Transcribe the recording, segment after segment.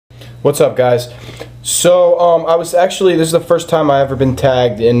What's up, guys? So, I was actually, this is the first time I ever been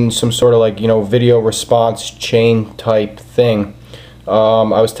tagged in some sort of like, video response chain type thing.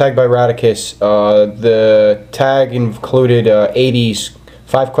 I was tagged by Radicus. The tag included 80's,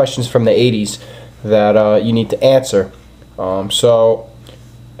 5 questions from the 80's that you need to answer.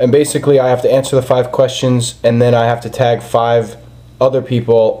 And basically I have to answer the 5 questions, and then I have to tag 5 other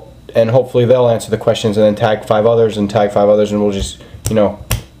people, and hopefully they'll answer the questions, and then tag 5 others, and tag 5 others, and we'll just,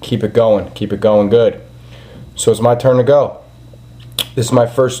 keep it going good. So it's my turn to go. This is my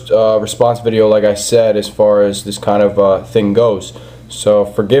first response video, like I said, as far as this kind of thing goes. So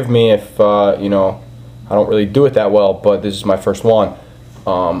forgive me if I don't really do it that well, but this is my first one.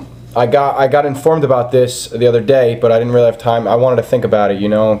 I got informed about this the other day, but I didn't really have time. I wanted to think about it,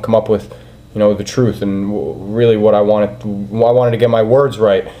 and come up with the truth and really what I wanted to get my words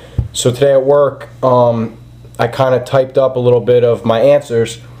right. So today at work, I kind of typed up a little bit of my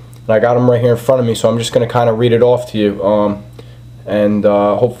answers, and I got them right here in front of me, so I'm just going to kind of read it off to you, and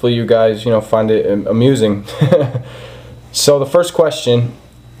hopefully you guys find it amusing. So the first question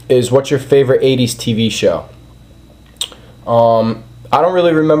is, what's your favorite 80's TV show? I don't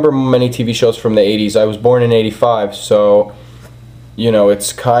really remember many TV shows from the 80's. I was born in 85, so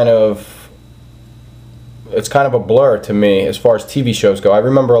it's kind of a blur to me as far as TV shows go. I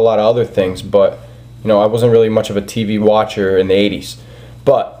remember a lot of other things, but I wasn't really much of a TV watcher in the 80's.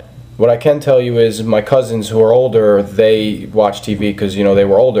 But what I can tell you is my cousins who are older, they watch TV because they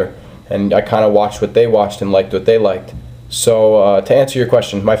were older, and I kind of watched what they watched and liked what they liked. So to answer your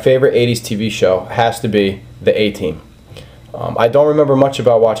question, my favorite 80's TV show has to be the A-Team. I don't remember much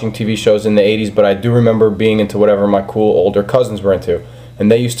about watching TV shows in the 80's, but I do remember being into whatever my cool older cousins were into, and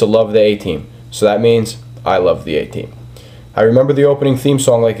they used to love the A-Team. So that means I love the A-Team. I remember the opening theme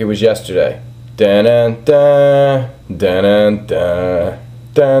song like it was yesterday. Dun dun dun dun dun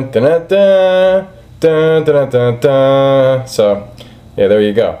dun dun dun dun dun dun dun. So yeah, there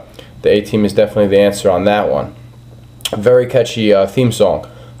you go. The A-Team is definitely the answer on that one. A very catchy theme song.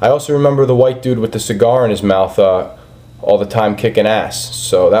 I also remember the white dude with the cigar in his mouth all the time kicking ass,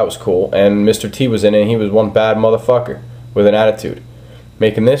 so that was cool. And Mr. T was in it, and he was one bad motherfucker with an attitude,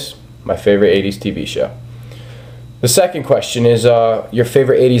 making this my favorite 80's TV show. The second question is your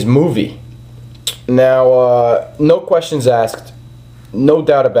favorite 80's movie. Now, no questions asked, no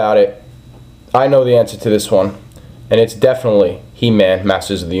doubt about it, I know the answer to this one, and it's definitely He-Man,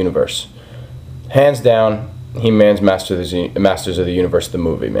 Masters of the Universe. Hands down, He-Man's Masters of the Universe, the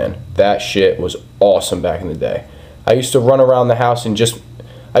movie, man. That shit was awesome back in the day. I used to run around the house just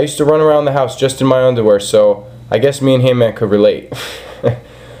in my underwear, so I guess me and He-Man could relate.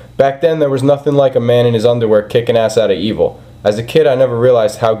 Back then, there was nothing like a man in his underwear kicking ass out of evil. As a kid, I never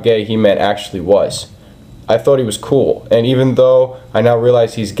realized how gay He-Man actually was. I thought he was cool, and even though I now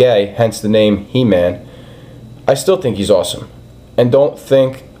realize he's gay, hence the name He-Man, I still think he's awesome, and don't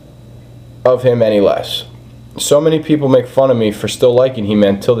think of him any less. So many people make fun of me for still liking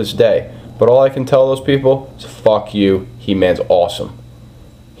He-Man till this day, but all I can tell those people is fuck you, He-Man's awesome.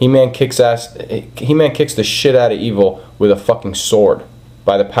 He-Man kicks ass. He-Man kicks the shit out of evil with a fucking sword.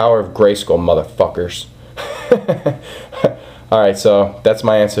 By the power of Grayskull, motherfuckers. Alright, so that's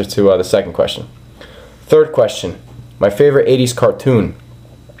my answer to the second question. Third question, my favorite 80's cartoon.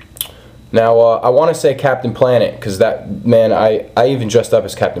 Now, I want to say Captain Planet, because that, man, I even dressed up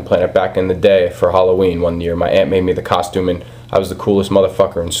as Captain Planet back in the day for Halloween one year. My aunt made me the costume, and I was the coolest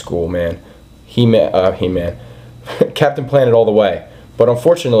motherfucker in school, man. He-Man. Captain Planet all the way. But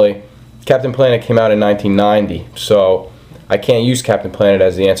unfortunately, Captain Planet came out in 1990, so I can't use Captain Planet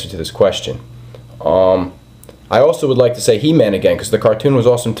as the answer to this question. I also would like to say He-Man again, because the cartoon was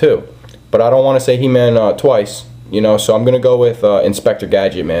awesome too. But I don't want to say He-Man twice, so I'm going to go with Inspector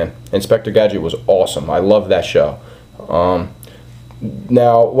Gadget, man. Inspector Gadget was awesome. I love that show.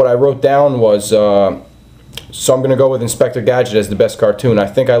 Now, what I wrote down was, so I'm going to go with Inspector Gadget as the best cartoon. I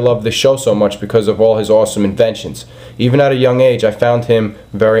think I love this show so much because of all his awesome inventions. Even at a young age, I found him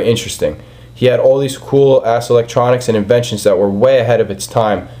very interesting. He had all these cool-ass electronics and inventions that were way ahead of its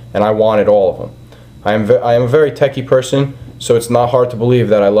time, and I wanted all of them. I am a very techie person, so it's not hard to believe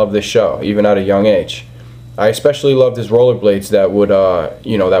that I love this show, even at a young age. I especially loved his rollerblades that would,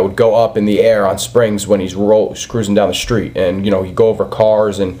 that would go up in the air on springs when he's cruising down the street, and he'd go over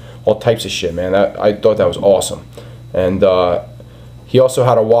cars and all types of shit, man. I thought that was awesome. And he also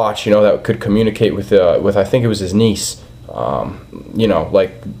had a watch, that could communicate with I think it was his niece,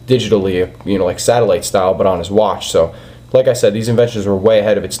 like digitally, like satellite style, but on his watch. So, like I said, these inventions were way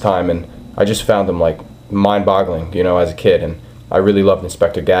ahead of its time, and I just found them like mind-boggling, as a kid, and I really loved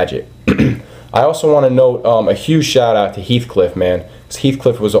Inspector Gadget. I also want to note a huge shout out to Heathcliff, man. 'Cause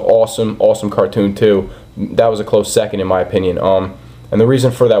Heathcliff was an awesome cartoon too. That was a close second in my opinion. And the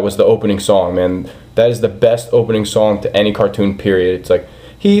reason for that was the opening song, man. That is the best opening song to any cartoon, period. It's like,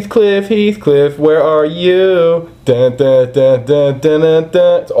 Heathcliff, Heathcliff, where are you? Dun, dun, dun, dun, dun, dun,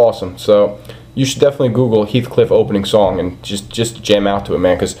 dun. It's awesome. So you should definitely Google Heathcliff opening song and just jam out to it,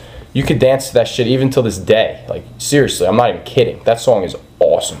 man, because you could dance to that shit even till this day. Like, seriously, I'm not even kidding. That song is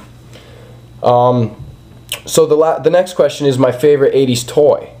awesome. So the next question is my favorite 80s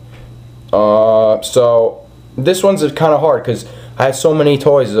toy. So this one's kind of hard because I had so many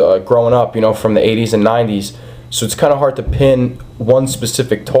toys growing up, you know, from the 80s and 90s. So it's kind of hard to pin one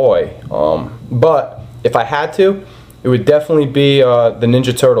specific toy. But if I had to, it would definitely be the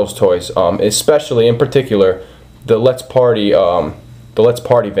Ninja Turtles toys, especially in particular the Let's Party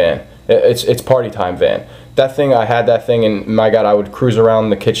van. It's Party Time van. That thing, I had that thing, and my God, I would cruise around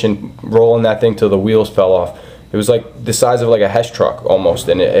the kitchen rolling that thing till the wheels fell off. It was like the size of like a Hesh truck almost,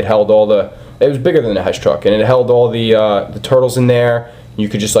 and it held all the. It was bigger than a Hesh truck, and it held all the turtles in there. You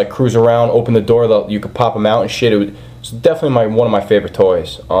could just like cruise around, open the door, you could pop them out and shit. It's definitely one of my favorite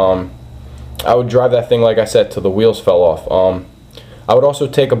toys. I would drive that thing, like I said, till the wheels fell off. I would also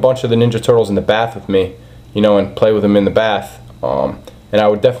take a bunch of the Ninja Turtles in the bath with me, you know, and play with them in the bath. And I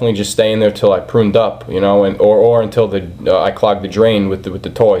would definitely just stay in there till I pruned up, you know, or until I clogged the drain with the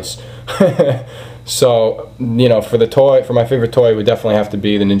toys. So, you know, for my favorite toy, it would definitely have to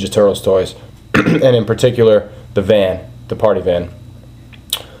be the Ninja Turtles toys, and in particular the van, the party van.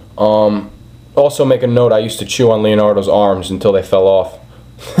 Also, make a note: I used to chew on Leonardo's arms until they fell off.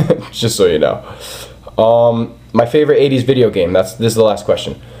 Just so you know. My favorite 80s video game. This is the last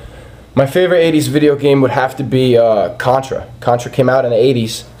question. My favorite 80s video game would have to be Contra. Contra came out in the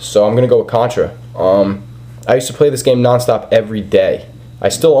 80s, so I'm gonna go with Contra. I used to play this game nonstop every day. I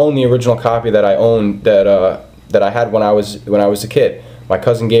still own the original copy that I owned that I had when I was a kid. My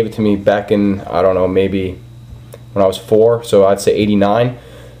cousin gave it to me back in, I don't know, maybe when I was 4, so I'd say 89,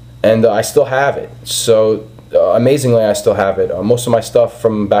 and I still have it. So amazingly, I still have it. Most of my stuff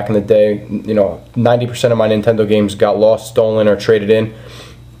from back in the day, you know, 90% of my Nintendo games got lost, stolen, or traded in.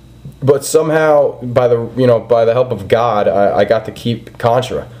 But somehow, by the help of God, I got to keep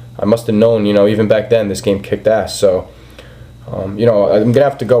Contra. I must have known, you know, even back then, this game kicked ass. So, you know, I'm gonna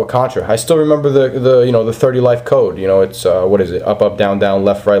have to go with Contra. I still remember the 30 life code. You know, it's what is it? Up, up, down, down,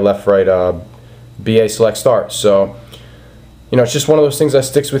 left, right, BA, select, start. So, you know, it's just one of those things that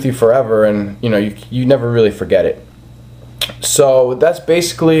sticks with you forever, and you know, you never really forget it. So that's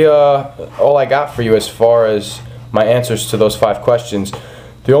basically all I got for you as far as my answers to those 5 questions.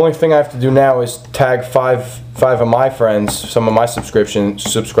 The only thing I have to do now is tag five of my friends, some of my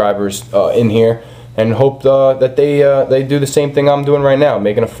subscribers in here, and hope that they do the same thing I'm doing right now,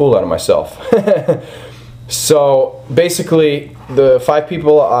 making a fool out of myself. So basically, the 5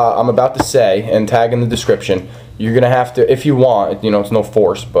 people I'm about to say and tag in the description, you're gonna have to, if you want, you know, it's no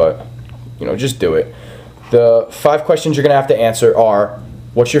force, but you know, just do it. The 5 questions you're gonna have to answer are: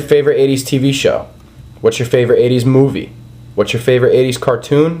 what's your favorite 80s TV show? What's your favorite 80s movie? What's your favorite 80s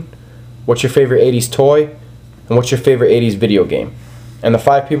cartoon? What's your favorite 80s toy? And what's your favorite 80s video game? And the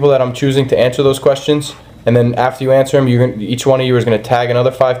 5 people that I'm choosing to answer those questions, and then after you answer them, each one of you is going to tag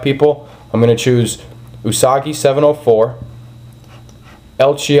another 5 people. I'm going to choose Usagi704,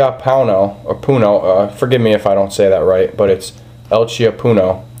 El Chiapuno, or Puno, forgive me if I don't say that right, but it's El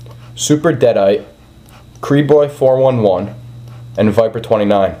Chiapuno, Super Deadite, Creeboy411, and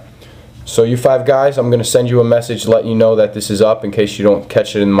Viper29. So you 5 guys, I'm going to send you a message letting you know that this is up in case you don't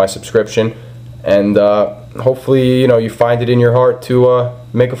catch it in my subscription. And hopefully, you know, you find it in your heart to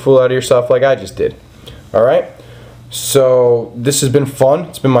make a fool out of yourself like I just did. Alright? So this has been fun.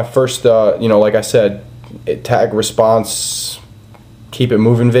 It's been my first, you know, like I said, tag response, keep it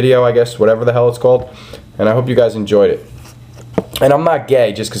moving video, I guess, whatever the hell it's called. And I hope you guys enjoyed it. And I'm not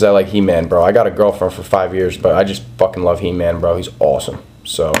gay just because I like He-Man, bro. I got a girlfriend for 5 years, but I just fucking love He-Man, bro. He's awesome.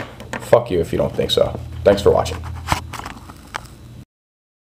 So fuck you if you don't think so. Thanks for watching.